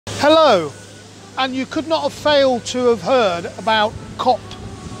Hello, and you could not have failed to have heard about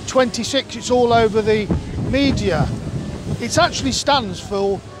COP26. It's all over the media. It actually stands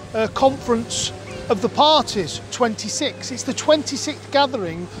for Conference of the Parties 26. It's the 26th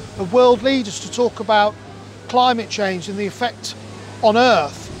gathering of world leaders to talk about climate change and the effect on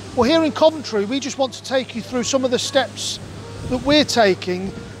Earth. Well, here in Coventry, we just want to take you through some of the steps that we're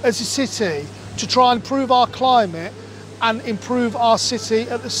taking as a city to try and improve our climate and improve our city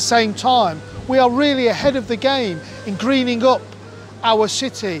at the same time. We are really ahead of the game in greening up our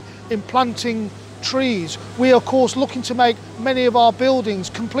city, in planting trees. We are, of course, looking to make many of our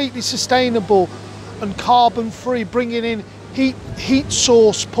buildings completely sustainable and carbon free, bringing in heat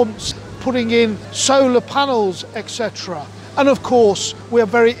source pumps, putting in solar panels, etc. And of course, we are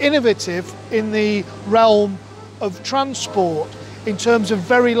very innovative in the realm of transport in terms of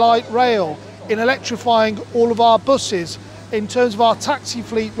very light rail, in electrifying all of our buses, in terms of our taxi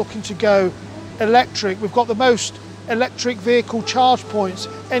fleet looking to go electric. We've got the most electric vehicle charge points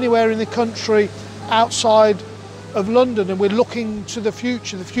anywhere in the country outside of London, and we're looking to the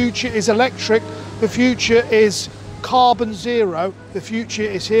future. The future is electric, the future is carbon zero, the future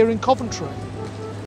is here in Coventry.